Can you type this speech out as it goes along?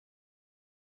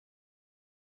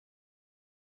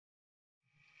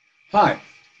Hi,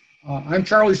 I'm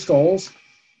Charlie Scholes,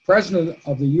 president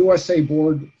of the USA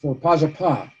board for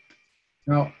Pazapa.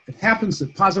 Now, it happens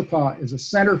that Pazapa is a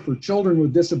center for children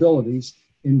with disabilities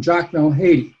in Jacmel,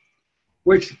 Haiti,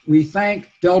 which we thank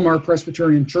Delmar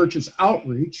Presbyterian Church's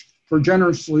outreach for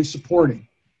generously supporting.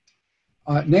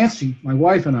 Nancy, my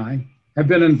wife, and I have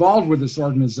been involved with this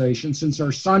organization since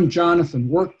our son Jonathan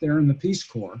worked there in the Peace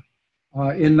Corps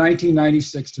in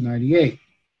 1996 to 98.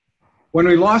 When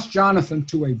we lost Jonathan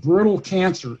to a brutal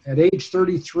cancer at age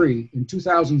 33 in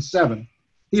 2007,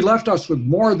 he left us with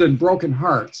more than broken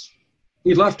hearts.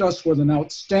 He left us with an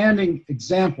outstanding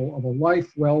example of a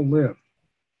life well lived.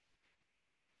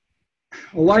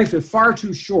 A life is far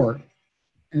too short,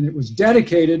 and it was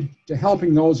dedicated to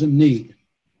helping those in need.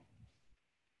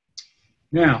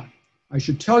 Now, I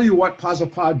should tell you what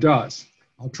Pazapa does.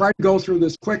 I'll try to go through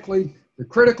this quickly. The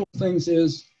critical things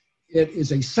is it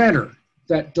is a center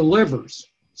that delivers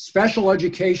special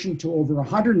education to over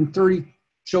 130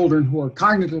 children who are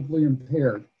cognitively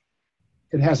impaired.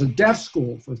 It has a deaf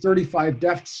school for 35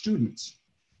 deaf students.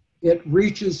 It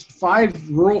reaches 5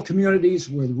 rural communities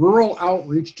with rural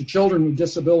outreach to children with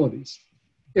disabilities.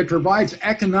 It provides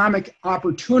economic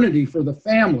opportunity for the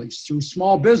families through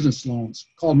small business loans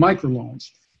called microloans,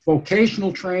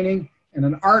 vocational training, and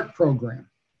an art program.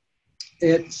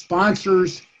 It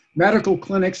sponsors medical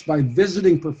clinics by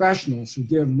visiting professionals who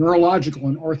give neurological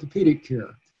and orthopedic care.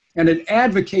 And it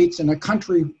advocates in a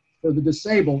country for the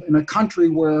disabled, in a country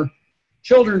where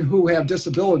children who have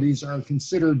disabilities are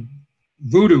considered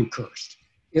voodoo cursed.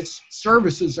 Its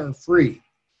services are free.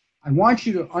 I want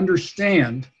you to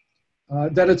understand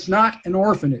that it's not an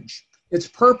orphanage. Its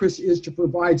purpose is to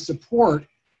provide support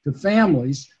to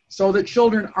families so that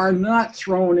children are not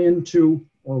thrown into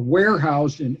or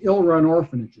warehoused in ill-run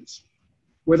orphanages.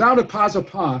 Without a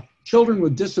Pazapa, children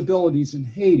with disabilities in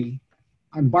Haiti,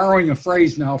 I'm borrowing a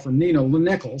phrase now from Nina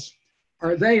Nichols,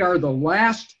 they are the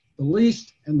last, the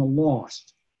least, and the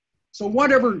lost. So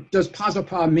whatever does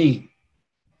Pazapa mean?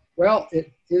 Well,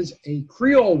 it is a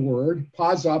Creole word,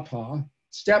 Pazapa,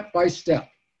 step by step.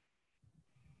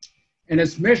 And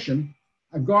its mission,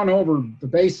 I've gone over the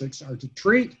basics, are to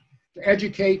treat, to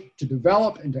educate, to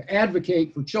develop, and to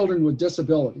advocate for children with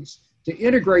disabilities, to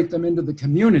integrate them into the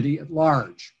community at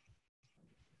large.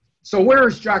 So where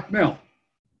is Jacmel?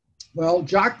 Well,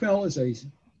 Jacmel is a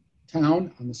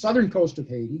town on the southern coast of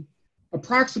Haiti,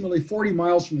 approximately 40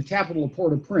 miles from the capital of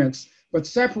Port-au-Prince, but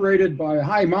separated by a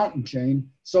high mountain chain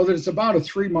so that it's about a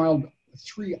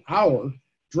 3-hour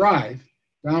drive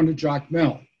down to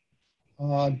Jacmel.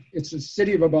 It's a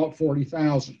city of about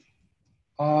 40,000.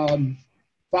 Following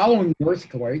the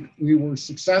earthquake, we were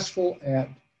successful at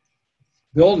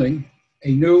building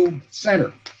a new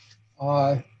center.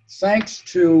 Thanks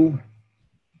to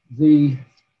the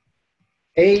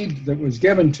aid that was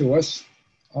given to us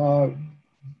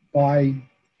by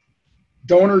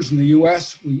donors in the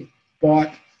US, we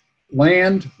bought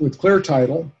land with clear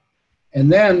title,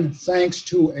 and then thanks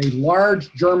to a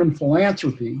large German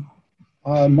philanthropy,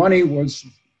 money was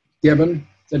given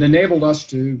that enabled us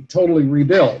to totally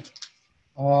rebuild.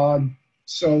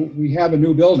 So we have a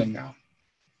new building now.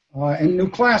 And new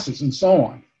classes and so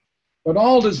on. But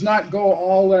all does not go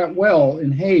all that well in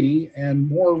Haiti, and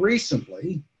more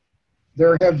recently,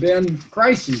 there have been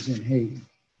crises in Haiti.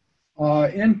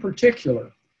 In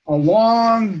particular, a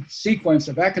long sequence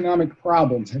of economic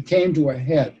problems have came to a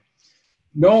head.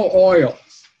 No oil,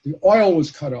 the oil was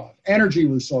cut off, energy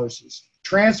resources,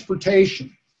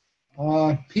 transportation,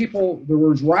 there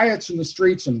was riots in the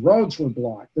streets and roads were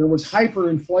blocked. There was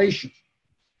hyperinflation.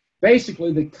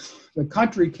 Basically, the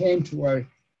country came to a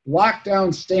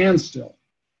lockdown standstill.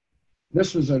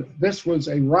 This was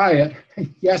a riot.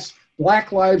 Yes,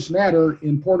 Black Lives Matter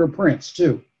in Port-au-Prince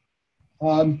too.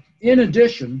 In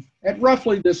addition, at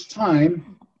roughly this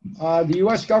time, the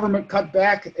U.S. government cut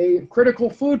back a critical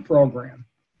food program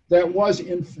that was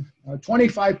in a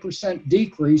 25%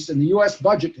 decrease in the U.S.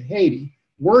 budget to Haiti,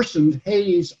 worsened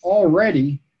Haiti's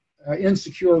already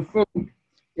insecure food.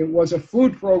 It was a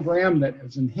food program that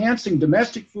was enhancing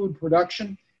domestic food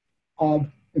production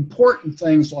of important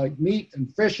things like meat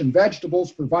and fish and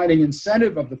vegetables, providing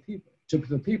incentive to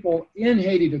the people in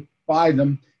Haiti to buy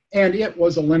them, and it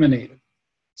was eliminated.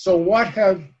 So what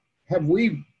have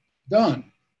we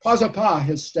done? Pazapa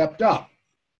has stepped up.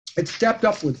 It stepped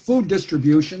up with food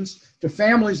distributions to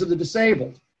families of the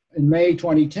disabled in May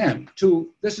 2010.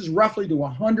 This is roughly to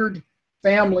 100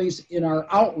 families in our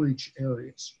outreach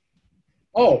areas.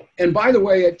 Oh, and by the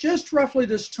way, at just roughly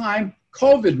this time,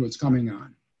 COVID was coming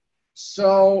on.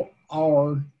 So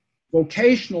our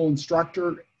vocational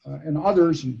instructor and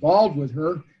others involved with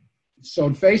her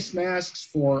sewed face masks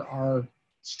for our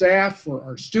staff, for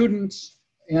our students,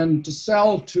 and to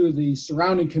sell to the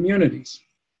surrounding communities.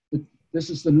 This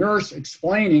is the nurse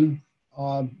explaining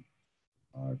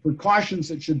precautions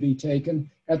that should be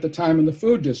taken at the time of the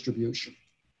food distribution.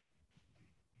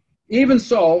 Even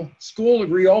so, school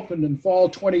had reopened in fall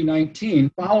 2019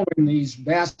 following these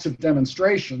massive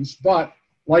demonstrations, but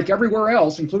like everywhere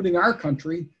else, including our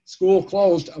country, school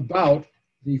closed about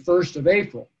the 1st of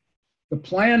April. The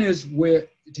plan is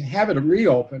to have it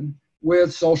reopen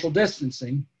with social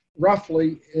distancing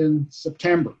roughly in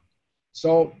September.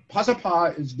 So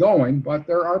Pazapa is going, but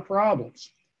there are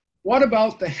problems. What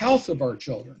about the health of our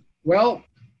children? Well,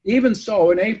 even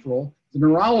so, in April, the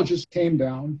neurologist came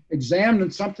down,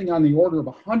 examined something on the order of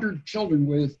 100 children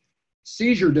with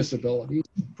seizure disabilities,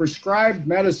 prescribed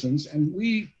medicines, and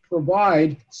we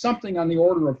provide something on the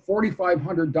order of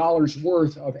 $4,500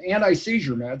 worth of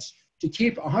anti-seizure meds to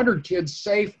keep 100 kids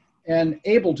safe and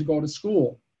able to go to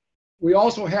school. We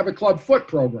also have a club foot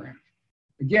program.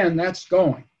 Again, that's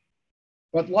going.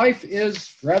 But life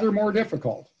is rather more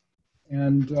difficult.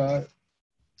 And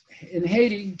in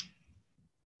Haiti,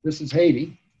 this is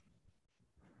Haiti,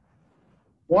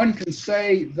 one can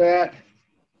say that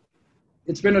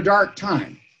it's been a dark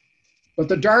time, but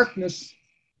the darkness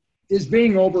is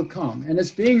being overcome, and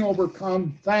it's being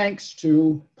overcome thanks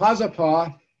to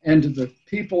Pazapa and to the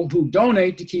people who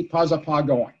donate to keep Pazapa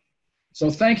going. So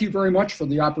thank you very much for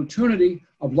the opportunity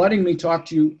of letting me talk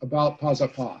to you about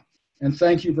Pazapa. And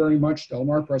thank you very much, Del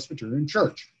Mar Presbyterian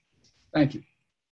Church. Thank you.